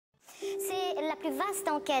plus vaste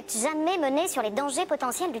enquête jamais menée sur les dangers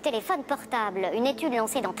potentiels du téléphone portable. Une étude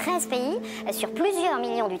lancée dans 13 pays, sur plusieurs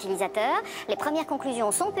millions d'utilisateurs. Les premières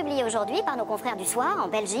conclusions sont publiées aujourd'hui par nos confrères du Soir en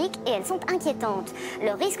Belgique et elles sont inquiétantes.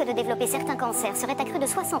 Le risque de développer certains cancers serait accru de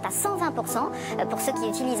 60 à 120% pour ceux qui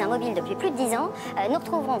utilisent un mobile depuis plus de 10 ans. Nous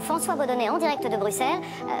retrouverons François Baudonnet en direct de Bruxelles.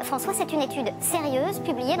 François, c'est une étude sérieuse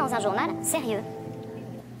publiée dans un journal sérieux.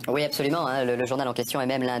 Oui, absolument. Le journal en question est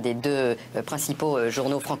même l'un des deux principaux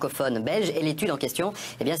journaux francophones belges. Et l'étude en question,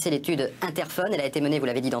 eh bien, c'est l'étude Interphone. Elle a été menée, vous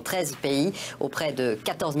l'avez dit, dans 13 pays, auprès de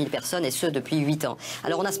 14 000 personnes, et ce, depuis 8 ans.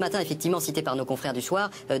 Alors, on a ce matin, effectivement, cité par nos confrères du Soir,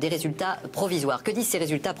 des résultats provisoires. Que disent ces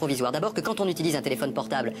résultats provisoires? D'abord que quand on utilise un téléphone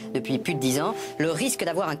portable depuis plus de 10 ans, le risque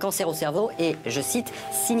d'avoir un cancer au cerveau est, je cite,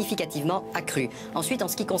 significativement accru. Ensuite, en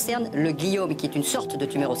ce qui concerne le gliome, qui est une sorte de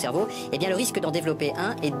tumeur au cerveau, eh bien, le risque d'en développer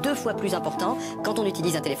un est 2 fois plus important quand on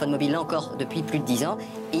utilise un téléphone mobile, là encore, depuis plus de 10 ans.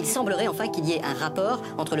 Et il semblerait enfin qu'il y ait un rapport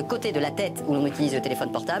entre le côté de la tête où l'on utilise le téléphone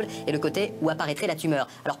portable et le côté où apparaîtrait la tumeur.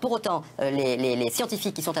 Alors pour autant, les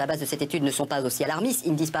scientifiques qui sont à la base de cette étude ne sont pas aussi alarmistes.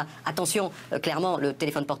 Ils ne disent pas, attention, clairement, le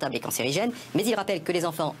téléphone portable est cancérigène, mais ils rappellent que les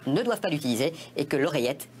enfants ne doivent pas l'utiliser et que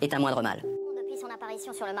l'oreillette est un moindre mal. Son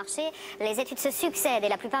apparition sur le marché, les études se succèdent et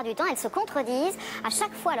la plupart du temps elles se contredisent. À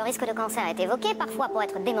chaque fois le risque de cancer est évoqué, parfois pour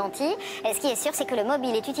être démenti. Et ce qui est sûr, c'est que le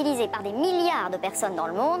mobile est utilisé par des milliards de personnes dans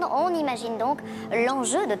le monde. On imagine donc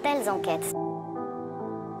l'enjeu de telles enquêtes.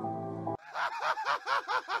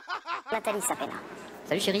 Nathalie Sapena.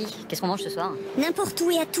 Salut chérie, qu'est-ce qu'on mange ce soir? N'importe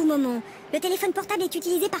où et à tout moment. Le téléphone portable est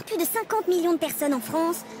utilisé par plus de 50 millions de personnes en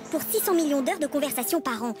France pour 600 millions d'heures de conversation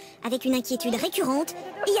par an, avec une inquiétude récurrente.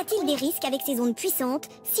 Y a-t-il des risques avec ces ondes puissantes,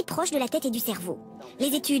 si proches de la tête et du cerveau?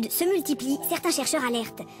 Les études se multiplient, certains chercheurs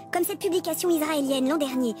alertent, comme cette publication israélienne l'an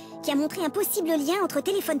dernier, qui a montré un possible lien entre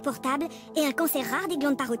téléphone portable et un cancer rare des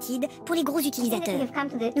glandes parotides pour les gros utilisateurs.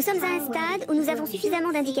 Nous sommes à un stade où nous avons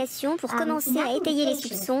suffisamment d'indications pour commencer à étayer les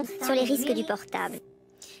soupçons sur les risques du portable.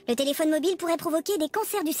 Le téléphone mobile pourrait provoquer des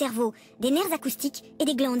cancers du cerveau, des nerfs acoustiques et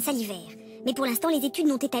des glandes salivaires. Mais pour l'instant, les études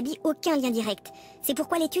n'ont établi aucun lien direct. C'est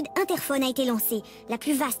pourquoi l'étude Interphone a été lancée, la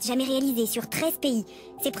plus vaste jamais réalisée sur 13 pays.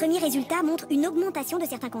 Ces premiers résultats montrent une augmentation de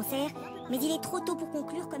certains cancers, mais il est trop tôt pour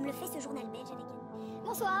conclure comme le fait ce journal belge avec...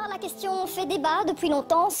 Bonsoir, la question fait débat depuis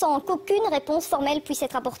longtemps sans qu'aucune réponse formelle puisse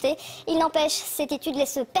être apportée. Il n'empêche, cette étude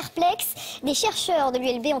laisse perplexe. Des chercheurs de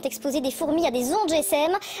l'ULB ont exposé des fourmis à des ondes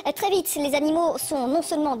GSM. Très vite, les animaux sont non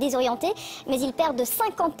seulement désorientés, mais ils perdent de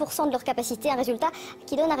 50% de leur capacité, un résultat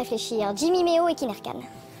qui donne à réfléchir. Jimmy Méo et Kinerkan.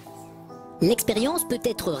 L'expérience peut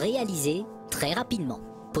être réalisée très rapidement.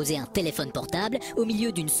 Poser un téléphone portable au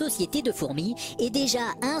milieu d'une société de fourmis et déjà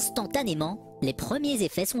instantanément, les premiers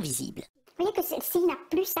effets sont visibles. Vous voyez que celle-ci n'a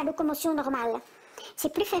plus sa locomotion normale.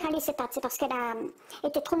 C'est plus ferré ses pattes, c'est parce qu'elle a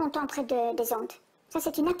été trop longtemps près des ondes. Ça,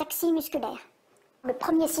 c'est une ataxie musculaire. Le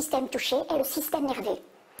premier système touché est le système nerveux.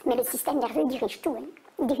 Mais le système nerveux dirige tout.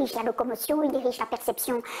 Il dirige la locomotion, il dirige la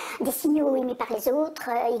perception des signaux émis par les autres,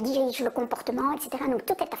 il dirige le comportement, etc. Donc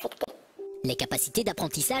tout est affecté. Les capacités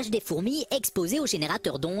d'apprentissage des fourmis exposées aux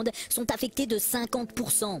générateurs d'ondes sont affectées de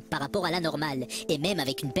 50% par rapport à la normale. Et même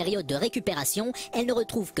avec une période de récupération, elles ne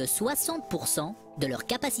retrouvent que 60% de leur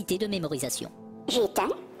capacité de mémorisation. J'ai éteint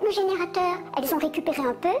le générateur, elles ont récupéré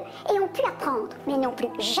un peu et ont pu apprendre, mais n'ont plus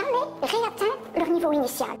jamais réatteint leur niveau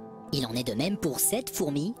initial. Il en est de même pour cette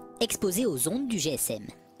fourmi exposée aux ondes du GSM.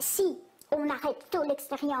 Si on arrête tôt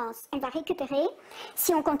l'expérience, elle va récupérer.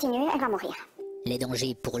 Si on continue, elle va mourir. Les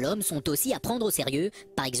dangers pour l'homme sont aussi à prendre au sérieux.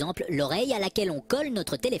 Par exemple, l'oreille à laquelle on colle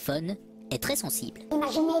notre téléphone est très sensible.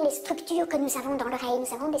 Imaginez les structures que nous avons dans l'oreille.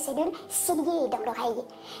 Nous avons des cellules ciliées dans l'oreille.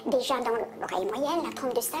 Déjà dans l'oreille moyenne, la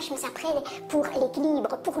trompe de Stache, mais après, pour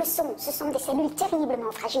l'équilibre, pour le son, ce sont des cellules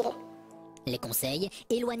terriblement fragiles. Les conseils,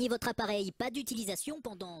 éloignez votre appareil, pas d'utilisation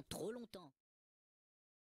pendant trop longtemps.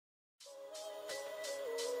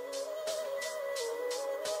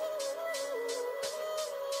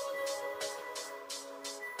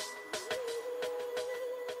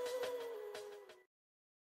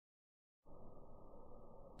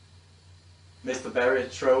 Mr. Barrie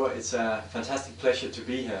Trower, it's a fantastic pleasure to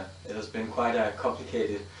be here. It has been quite a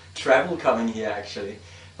complicated travel coming here actually,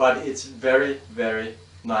 but it's very, very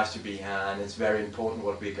nice to be here, and it's very important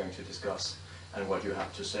what we're going to discuss and what you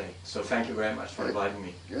have to say. So thank you very much for inviting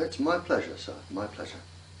me. Yeah, it's my pleasure, sir, my pleasure.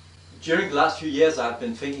 During the last few years I've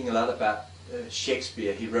been thinking a lot about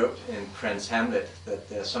Shakespeare. He wrote in Prince Hamlet that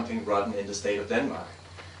there's something rotten in the state of Denmark,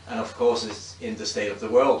 and of course it's in the state of the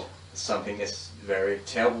world. Something is very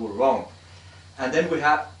terrible wrong. And then we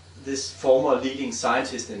have this former leading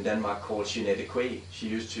scientist in Denmark called générations. She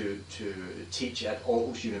used to teach at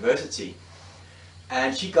Aarhus University.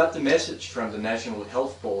 And she got the message from the National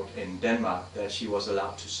Health Board in Denmark that she was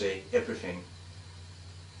allowed to say everything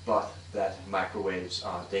but that microwaves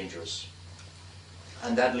are dangerous.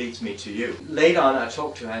 And that leads me to you. Later on I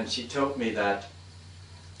talked to her and she told me that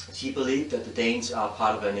she believed that the Danes are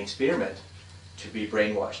part of an experiment to be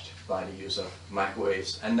brainwashed by the use of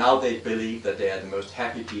microwaves, and now they believe that they are the most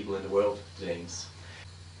happy people in the world, the Danes.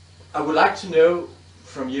 I would like to know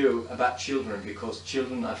from you about children, because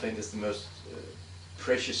children, I think, is the most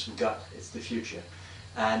precious we got. It's the future.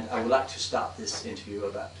 And I would like to start this interview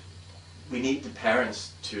about, we need the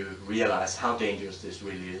parents to realize how dangerous this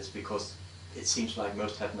really is, because it seems like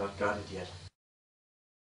most have not got it yet.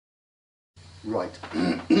 Right.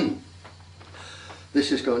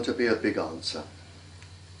 This is going to be a big answer.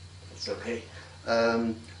 It's okay.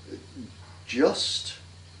 Just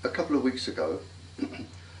a couple of weeks ago,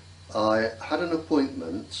 I had an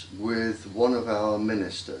appointment with one of our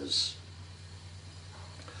ministers.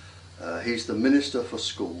 He's the Minister for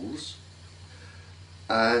Schools,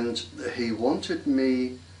 and he wanted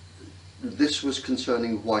me, this was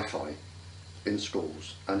concerning Wi-Fi in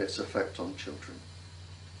schools and its effect on children.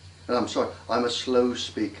 And I'm sorry, I'm a slow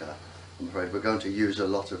speaker. I'm afraid we're going to use a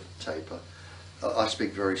lot of tape. I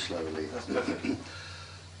speak very slowly.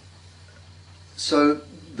 So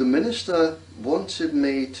the minister wanted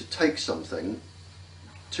me to take something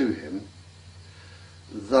to him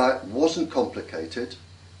that wasn't complicated,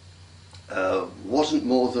 wasn't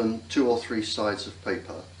more than 2 or 3 sides of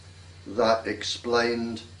paper, that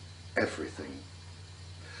explained everything.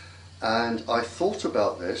 And I thought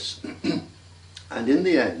about this, and in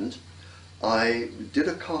the end I did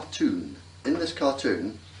a cartoon. In this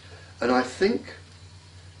cartoon, and I think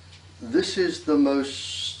this is the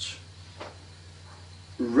most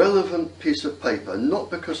relevant piece of paper, not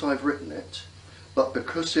because I've written it, but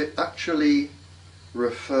because it actually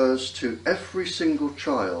refers to every single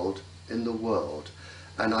child in the world.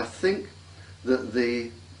 And I think that the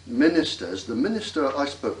minister I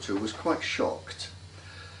spoke to was quite shocked.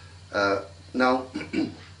 Now,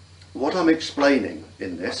 what I'm explaining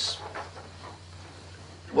in this,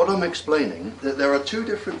 that there are 2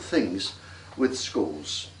 different things with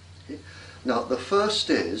schools. Now, the first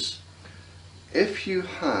is, if you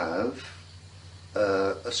have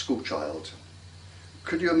a school child,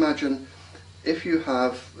 could you imagine if you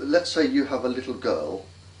have, let's say you have a little girl,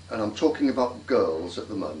 and I'm talking about girls at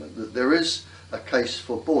the moment, that there is a case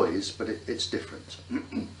for boys, but it's different.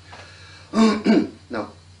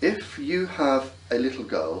 Now, if you have a little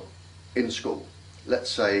girl in school, let's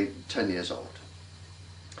say 10 years old,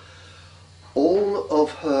 all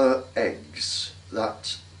of her eggs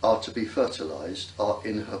that are to be fertilized are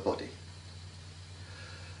in her body.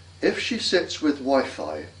 If she sits with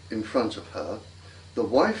Wi-Fi in front of her, the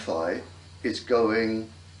Wi-Fi is going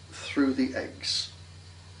through the eggs.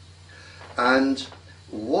 And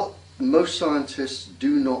what most scientists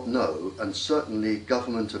do not know, and certainly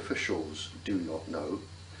government officials do not know,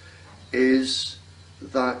 is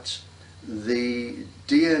that the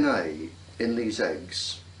DNA in these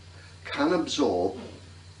eggs can absorb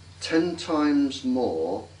 10 times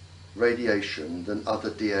more radiation than other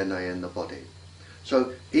DNA in the body.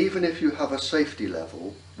 So even if you have a safety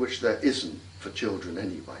level, which there isn't for children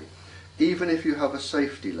anyway, even if you have a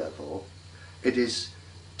safety level, it is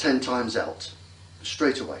 10 times out,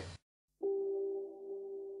 straight away.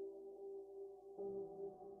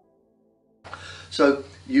 So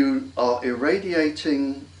you are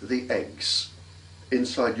irradiating the eggs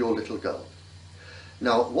inside your little girl.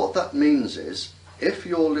 Now, what that means is, if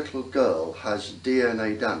your little girl has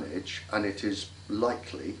DNA damage, and it is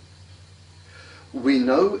likely, we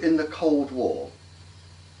know in the Cold War,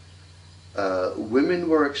 women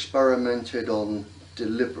were experimented on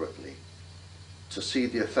deliberately to see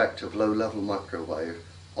the effect of low-level microwave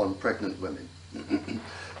on pregnant women.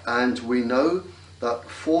 And we know that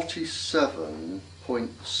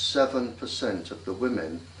 47.7% of the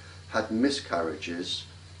women had miscarriages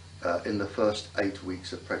in the first 8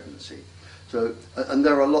 weeks of pregnancy. So, and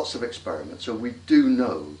there are lots of experiments, so we do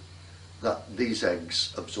know that these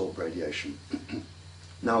eggs absorb radiation.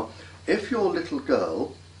 Now, if your little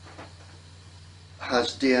girl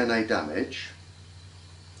has DNA damage,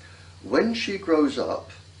 when she grows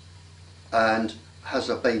up and has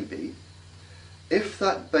a baby, if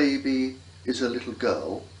that baby is a little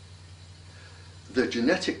girl, the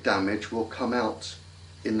genetic damage will come out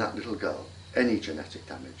in that little girl, any genetic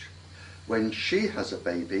damage. When she has a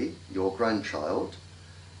baby, your grandchild,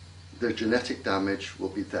 the genetic damage will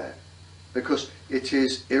be there, because it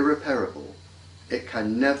is irreparable. It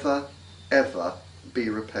can never, ever be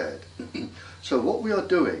repaired. So what we are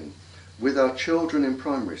doing with our children in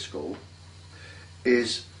primary school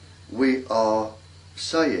is we are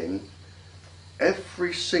saying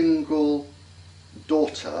every single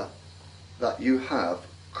daughter that you have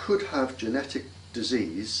could have genetic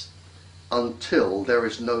disease until there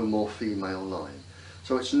is no more female line.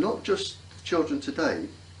 So it's not just children today,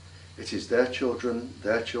 it is their children,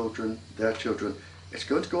 their children, their children. It's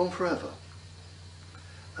going to go on forever.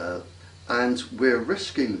 And we're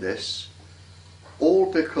risking this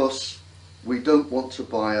all because we don't want to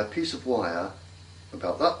buy a piece of wire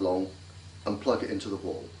about that long and plug it into the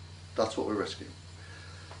wall. That's what we're risking.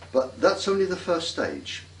 But that's only the first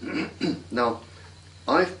stage. Now,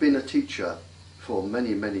 I've been a teacher for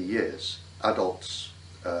many, many years, adults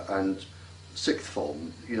and sixth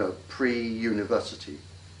form, you know, pre-university.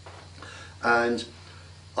 And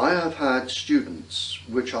I have had students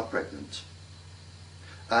which are pregnant.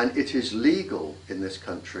 And it is legal in this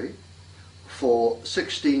country for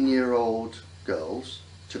 16-year-old girls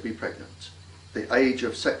to be pregnant. The age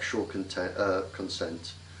of sexual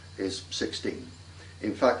consent is 16.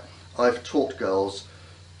 In fact, I've taught girls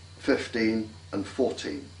 15 and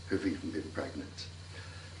 14 who've even been pregnant.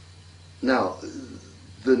 Now,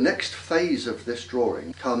 the next phase of this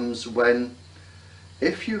drawing comes when,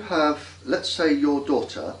 if you have, let's say your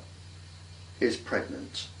daughter is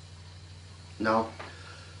pregnant. Now,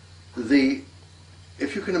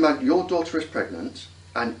 if you can imagine your daughter is pregnant,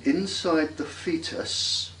 and inside the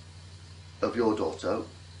fetus of your daughter,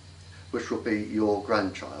 which will be your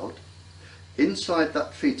grandchild, inside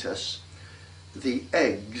that fetus, the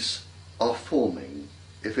eggs are forming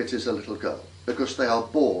if it is a little girl, because they are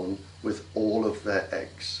born with all of their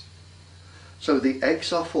eggs. So the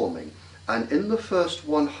eggs are forming, and in the first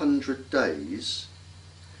 100 days,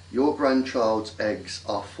 your grandchild's eggs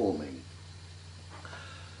are forming.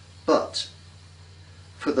 But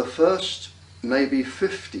for the first maybe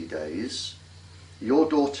 50 days, your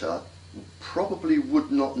daughter probably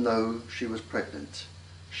would not know she was pregnant.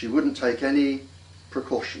 She wouldn't take any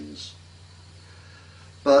precautions.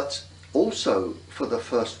 But also for the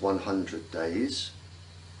first 100 days,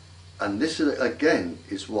 and this again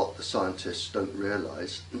is what the scientists don't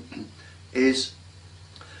realise, is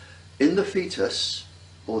in the fetus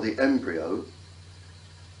or the embryo,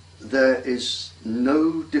 there is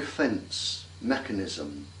no defence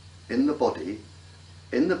mechanism in the body,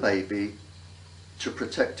 in the baby, to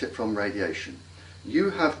protect it from radiation.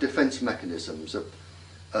 You have defence mechanisms of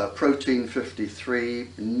protein 53,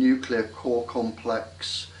 nuclear core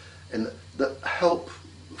complex, that help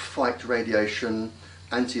fight radiation,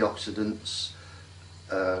 antioxidants.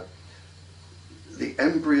 The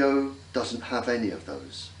embryo doesn't have any of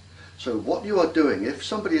those. So what you are doing, if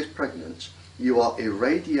somebody is pregnant, you are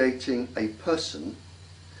irradiating a person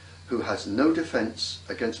who has no defence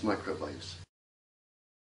against microwaves.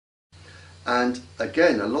 And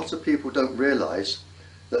again, a lot of people don't realise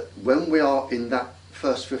that when we are in that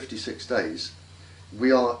first 56 days,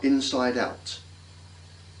 we are inside out.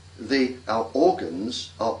 Our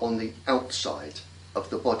organs are on the outside of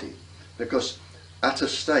the body, because at a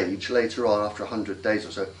stage later on, after 100 days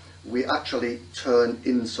or so, we actually turn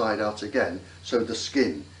inside out again, so the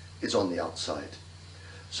skin is on the outside.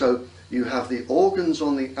 So you have the organs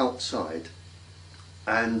on the outside,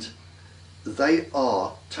 and they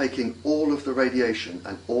are taking all of the radiation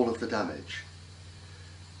and all of the damage.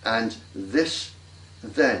 And this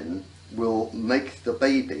then will make the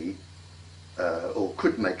baby, or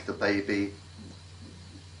could make the baby,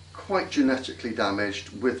 quite genetically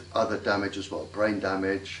damaged with other damage as well, brain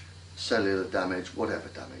damage, cellular damage, whatever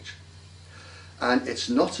damage. And it's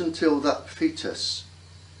not until that fetus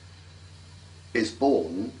is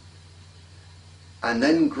born and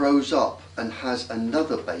then grows up and has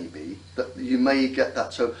another baby that you may get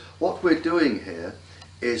that. So what we're doing here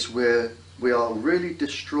is we are really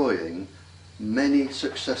destroying many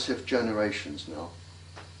successive generations now,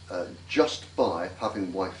 just by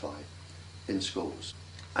having Wi-Fi in schools.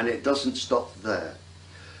 And it doesn't stop there.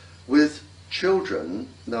 With children,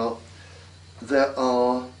 now there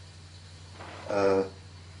are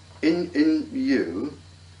in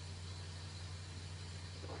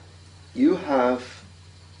you have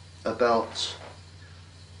about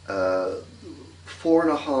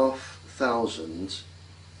 4,500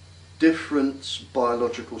 different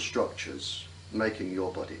biological structures making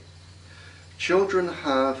your body. Children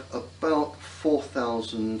have about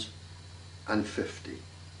 4,050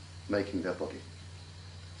 making their body.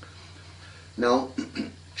 Now,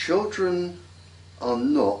 children are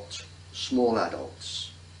not small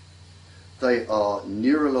adults. They are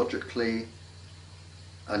neurologically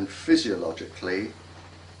and physiologically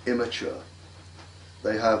immature.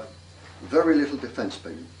 They have very little defense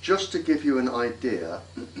mechanism. Just to give you an idea,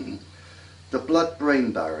 the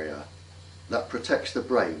blood-brain barrier that protects the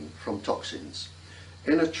brain from toxins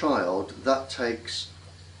in a child that takes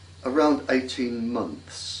around 18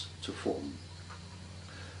 months to form.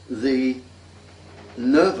 The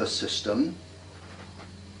nervous system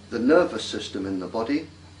in the body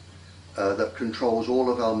that controls all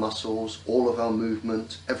of our muscles, all of our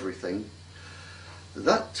movement, everything,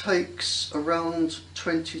 that takes around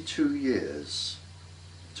 22 years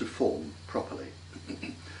to form properly.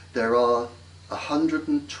 There are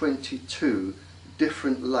 122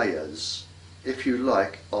 different layers, if you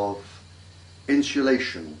like, of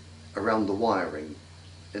insulation around the wiring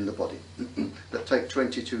in the body that take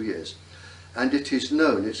 22 years. And it is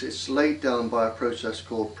known, it's laid down by a process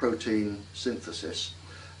called protein synthesis,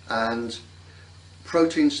 and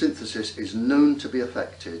protein synthesis is known to be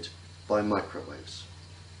affected by microwaves.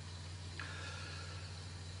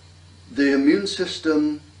 The immune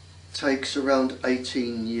system takes around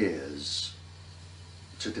 18 years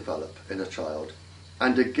to develop in a child,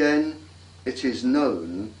 and again it is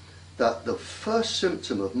known that the first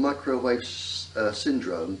symptom of microwave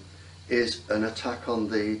syndrome is an attack on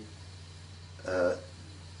the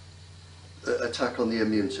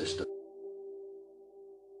immune system.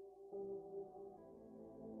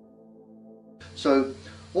 So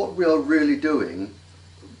what we are really doing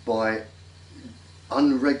by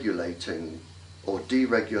unregulating or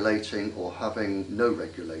deregulating or having no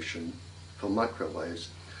regulation for microwaves,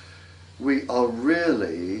 we are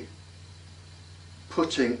really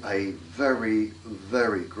putting a very,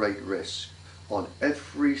 very great risk on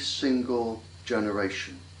every single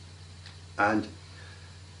generation. And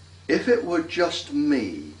if it were just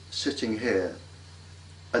me sitting here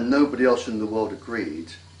and nobody else in the world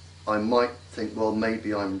agreed, I might think, well,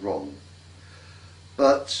 maybe I'm wrong.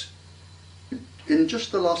 But in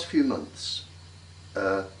just the last few months,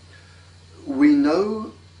 we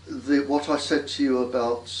know what I said to you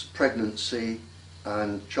about pregnancy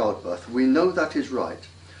and childbirth. We know that is right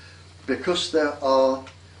because there are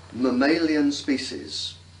mammalian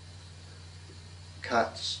species,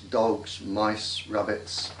 cats, dogs, mice,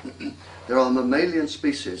 rabbits. There are mammalian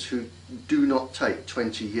species who do not take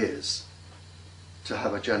 20 years to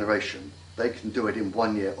have a generation. They can do it in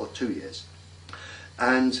 1 year or 2 years.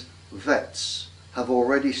 And vets have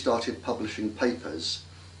already started publishing papers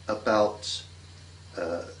about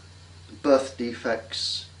birth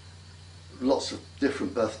defects, lots of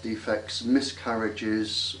different birth defects,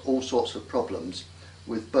 miscarriages, all sorts of problems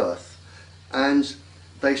with birth, and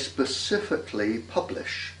they specifically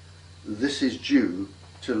publish this is due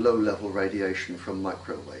to low-level radiation from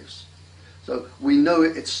microwaves. So we know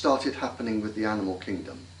it started happening with the animal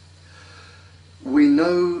kingdom. We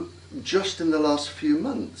know just in the last few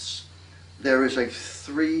months there is a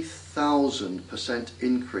 3,000%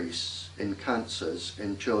 increase in cancers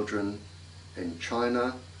in children in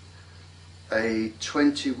China, a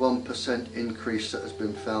 21% increase that has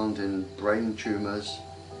been found in brain tumours,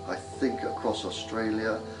 I think across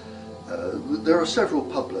Australia. There are several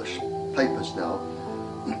published papers now,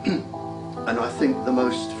 and I think the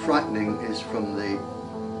most frightening is from the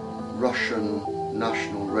Russian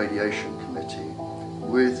National Radiation Committee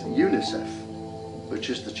with UNICEF, which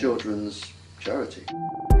is the children's charity.